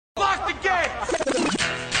Lock the gate!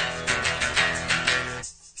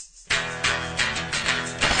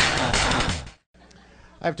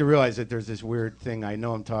 I have to realize that there's this weird thing. I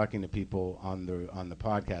know I'm talking to people on the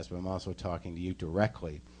podcast, but I'm also talking to you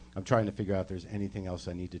directly. I'm trying to figure out if there's anything else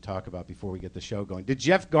I need to talk about before we get the show going. Did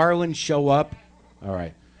Jeff Garland show up? All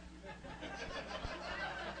right.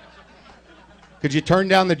 Could you turn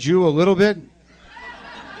down the Jew a little bit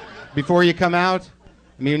before you come out?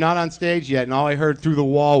 I mean, you're not on stage yet, and all I heard through the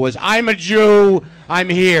wall was, "I'm a Jew, I'm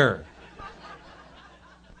here."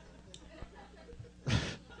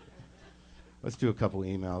 Let's do a couple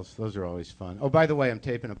emails. Those are always fun. Oh, by the way, I'm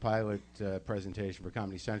taping a pilot presentation for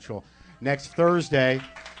Comedy Central next Thursday.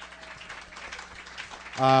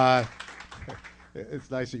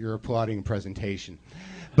 It's nice that you're applauding a presentation.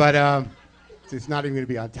 But it's not even going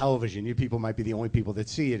to be on television. You people might be the only people that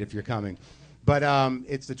see it if you're coming. But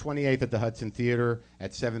it's the 28th at the Hudson Theater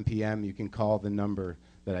at 7 p.m. You can call the number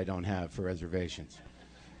that I don't have for reservations.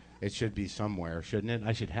 It should be somewhere, shouldn't it?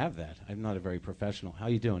 I should have that. I'm not a very professional. How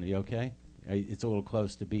you doing? Are you okay? It's a little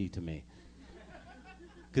close to B to me.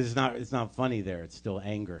 Because it's not funny there. It's still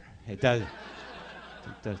anger. It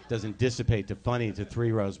doesn't dissipate to funny to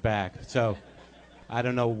 3 rows back. So I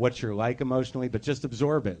don't know what you're like emotionally, but just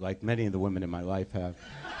absorb it like many of the women in my life have.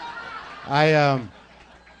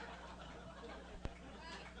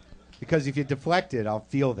 Because if you deflect it, I'll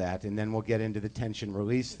feel that, and then we'll get into the tension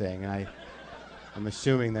release thing. And I'm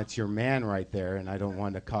assuming that's your man right there, and I don't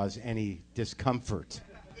want to cause any discomfort.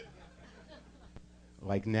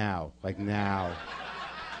 Like now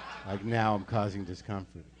I'm causing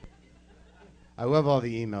discomfort. I love all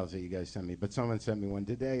the emails that you guys send me, but someone sent me one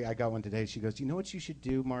today. I got one today. She goes, "You know what you should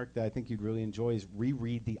do, Mark, that I think you'd really enjoy is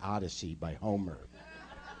reread The Odyssey by Homer."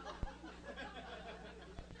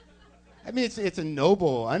 I mean, it's a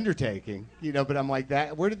noble undertaking, but I'm like,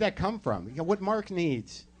 that. Where did that come from? What Mark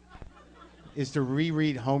needs is to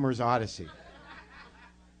reread Homer's Odyssey.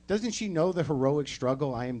 Doesn't she know the heroic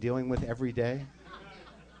struggle I am dealing with every day?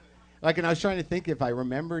 And I was trying to think if I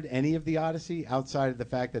remembered any of the Odyssey outside of the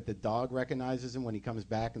fact that the dog recognizes him when he comes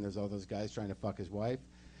back, and there's all those guys trying to fuck his wife,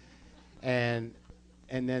 and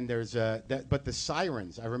then there's but the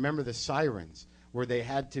sirens. I remember the sirens where they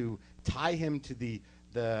had to tie him to the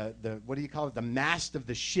what do you call it? The mast of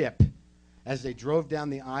the ship, as they drove down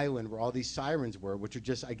the island where all these sirens were, which are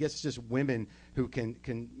just, I guess, just women who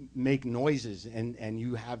can make noises, and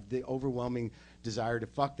you have the overwhelming desire to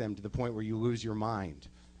fuck them to the point where you lose your mind.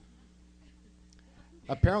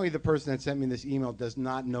 Apparently the person that sent me this email does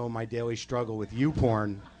not know my daily struggle with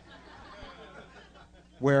YouPorn,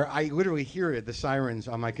 where I literally hear the sirens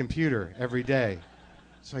on my computer every day.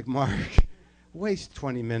 It's like, Mark, waste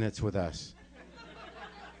 20 minutes with us.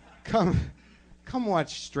 Come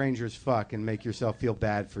watch strangers fuck and make yourself feel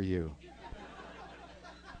bad for you.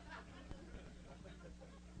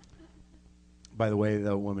 By the way,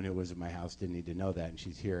 the woman who was at my house didn't need to know that, and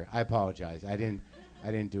she's here. I apologize. I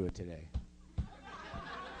didn't do it today.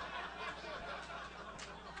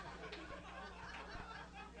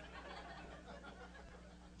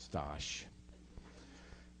 Stosh.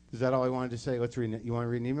 Is that all I wanted to say? Let's read it. You want to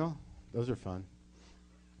read an email? Those are fun.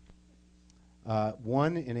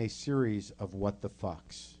 One in a series of what the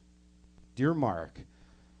fucks. Dear Mark,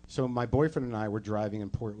 so my boyfriend and I were driving in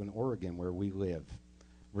Portland, Oregon, where we live.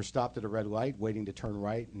 We're stopped at a red light, waiting to turn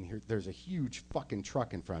right, and there's a huge fucking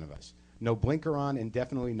truck in front of us. No blinker on, and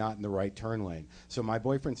definitely not in the right turn lane. So my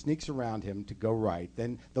boyfriend sneaks around him to go right.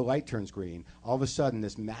 Then the light turns green. All of a sudden,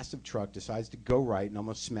 this massive truck decides to go right and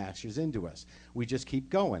almost smashes into us. We just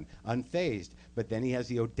keep going, unfazed. But then he has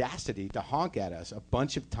the audacity to honk at us a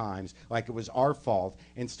bunch of times like it was our fault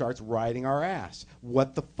and starts riding our ass.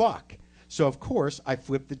 What the fuck? So, of course, I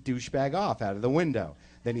flip the douchebag off out of the window.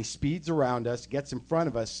 Then he speeds around us, gets in front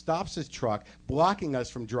of us, stops his truck, blocking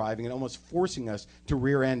us from driving and almost forcing us to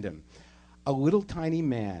rear end him. A little tiny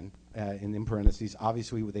man, in parentheses,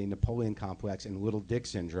 obviously with a Napoleon complex and little dick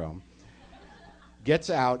syndrome, gets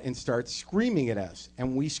out and starts screaming at us.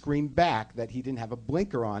 And we scream back that he didn't have a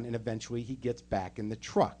blinker on, and eventually he gets back in the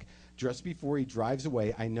truck. Just before he drives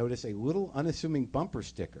away, I notice a little unassuming bumper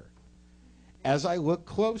sticker. As I look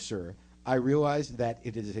closer, I realize that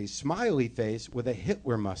it is a smiley face with a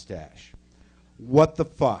Hitler mustache. What the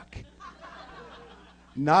fuck?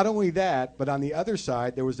 Not only that, but on the other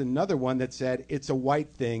side, there was another one that said, "It's a white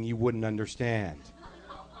thing you wouldn't understand."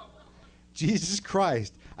 Jesus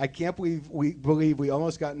Christ, I can't believe we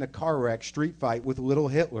almost got in a car wreck, street fight with little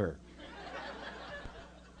Hitler.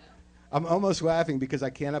 I'm almost laughing because I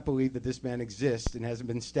cannot believe that this man exists and hasn't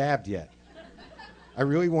been stabbed yet. I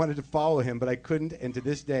really wanted to follow him, but I couldn't, and to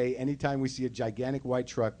this day, anytime we see a gigantic white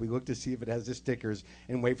truck, we look to see if it has the stickers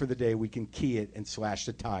and wait for the day we can key it and slash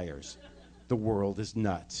the tires. The world is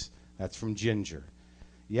nuts. That's from Ginger.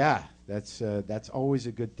 Yeah, that's always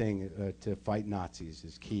a good thing to fight Nazis,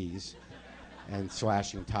 is keys and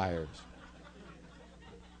slashing tires.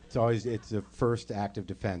 It's the first act of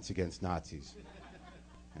defense against Nazis.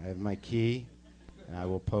 I have my key, and I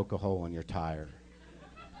will poke a hole in your tire.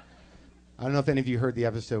 I don't know if any of you heard the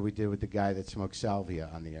episode we did with the guy that smoked salvia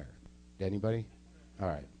on the air. Anybody? All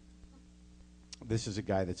right. This is a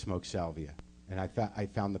guy that smokes salvia, and I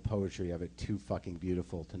found the poetry of it too fucking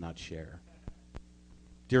beautiful to not share.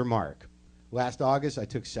 Dear Mark, last August I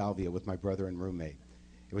took salvia with my brother and roommate.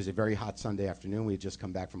 It was a very hot Sunday afternoon. We had just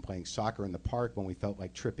come back from playing soccer in the park when we felt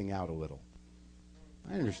like tripping out a little.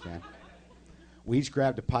 I understand. We each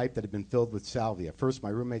grabbed a pipe that had been filled with salvia. First, my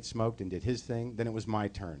roommate smoked and did his thing. Then it was my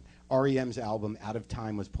turn. REM's album, Out of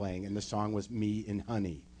Time, was playing, and the song was Me in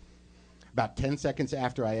Honey. About 10 seconds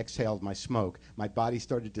after I exhaled my smoke, my body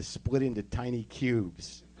started to split into tiny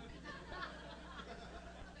cubes.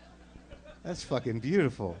 That's fucking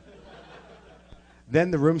beautiful. Then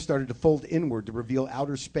the room started to fold inward to reveal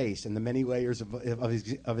outer space and the many layers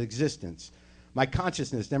of existence. My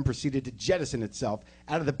consciousness then proceeded to jettison itself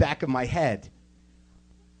out of the back of my head.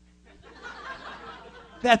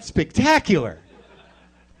 That's spectacular.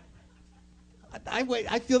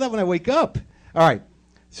 I feel that when I wake up. All right.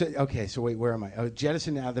 So wait, where am I?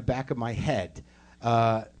 Jettison out of the back of my head.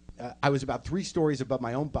 I was about 3 stories above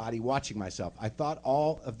my own body watching myself. I thought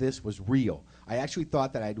all of this was real. I actually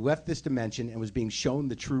thought that I had left this dimension and was being shown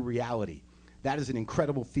the true reality. That is an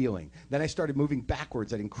incredible feeling. Then I started moving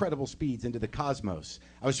backwards at incredible speeds into the cosmos.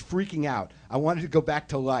 I was freaking out. I wanted to go back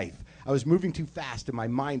to life. I was moving too fast and my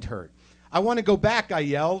mind hurt. I want to go back, I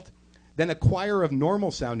yelled. Then a choir of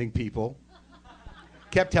normal-sounding people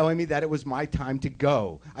kept telling me that it was my time to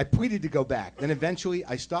go. I pleaded to go back. Then eventually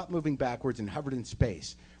I stopped moving backwards and hovered in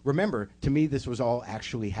space. Remember, to me this was all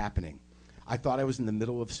actually happening. I thought I was in the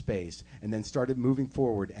middle of space and then started moving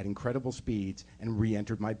forward at incredible speeds and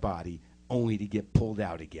re-entered my body only to get pulled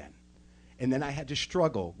out again. And then I had to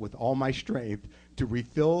struggle with all my strength to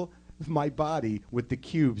refill my body with the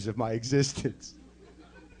cubes of my existence.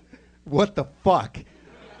 What the fuck?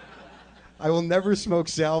 I will never smoke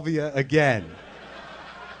salvia again.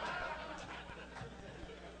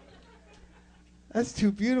 That's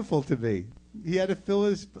too beautiful to me. He had to fill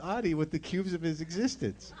his body with the cubes of his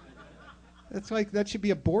existence. That should be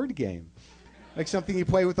a board game. Like something you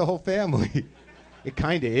play with the whole family. It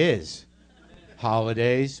kind of is.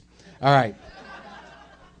 Holidays. All right.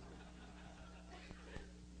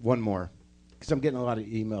 One more. Because I'm getting a lot of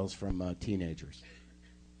emails from teenagers.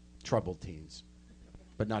 Troubled teens.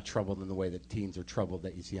 But not troubled in the way that teens are troubled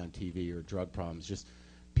that you see on TV or drug problems. Just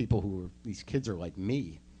people these kids are like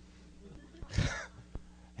me.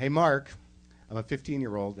 Hey, Mark. I'm a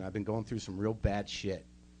 15-year-old, and I've been going through some real bad shit.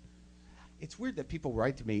 It's weird that people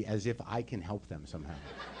write to me as if I can help them somehow.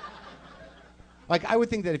 Like, I would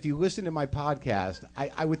think that if you listen to my podcast,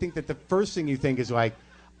 I would think that the first thing you think is like,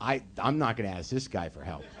 I'm not going to ask this guy for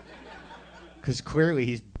help. Because clearly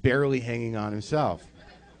he's barely hanging on himself.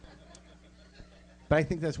 But I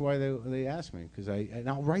think that's why they ask me, and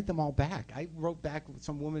I'll write them all back. I wrote back with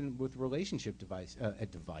some woman with relationship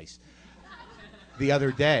advice the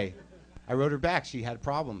other day. I wrote her back. She had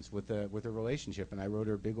problems with her relationship, and I wrote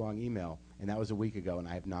her a big, long email, and that was a week ago, and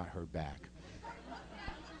I have not heard back.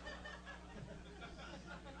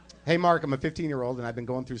 Hey, Mark, I'm a 15-year-old, and I've been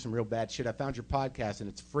going through some real bad shit. I found your podcast, and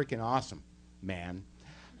it's freaking awesome, man.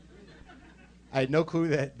 I had no clue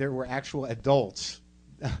that there were actual adults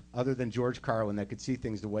other than George Carlin that could see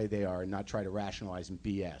things the way they are and not try to rationalize and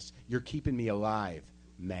BS. You're keeping me alive,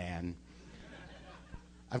 man.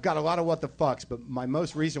 I've got a lot of what the fucks, but my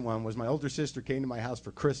most recent one was my older sister came to my house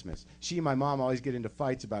for Christmas. She and my mom always get into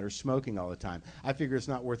fights about her smoking all the time. I figure it's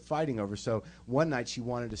not worth fighting over, so one night she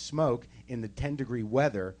wanted to smoke in the 10-degree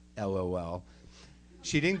weather, LOL.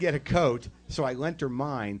 She didn't get a coat, so I lent her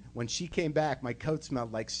mine. When she came back, my coat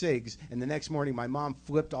smelled like cigs, and the next morning my mom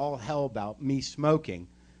flipped all hell about me smoking.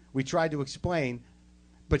 We tried to explain,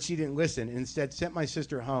 but she didn't listen, and instead sent my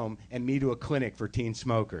sister home and me to a clinic for teen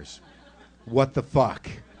smokers. What the fuck?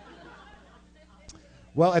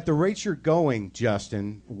 Well, at the rate you're going,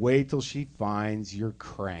 Justin, wait till she finds your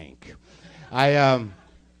crank. No,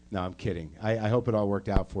 I'm kidding. I hope it all worked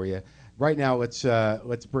out for you. Right now,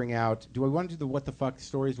 let's bring out. Do I want to do the what the fuck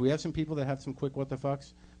stories? Do we have some people that have some quick what the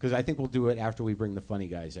fucks? Because I think we'll do it after we bring the funny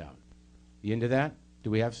guys out. You into that? Do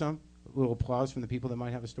we have some? A little applause from the people that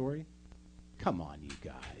might have a story. Come on, you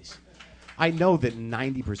guys. I know that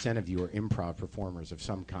 90% of you are improv performers of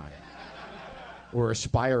some kind, or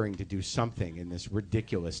aspiring to do something in this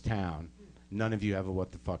ridiculous town. None of you have a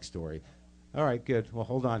what the fuck story. All right, good. Well,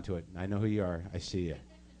 hold on to it. I know who you are. I see you.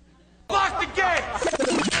 Lock the gate!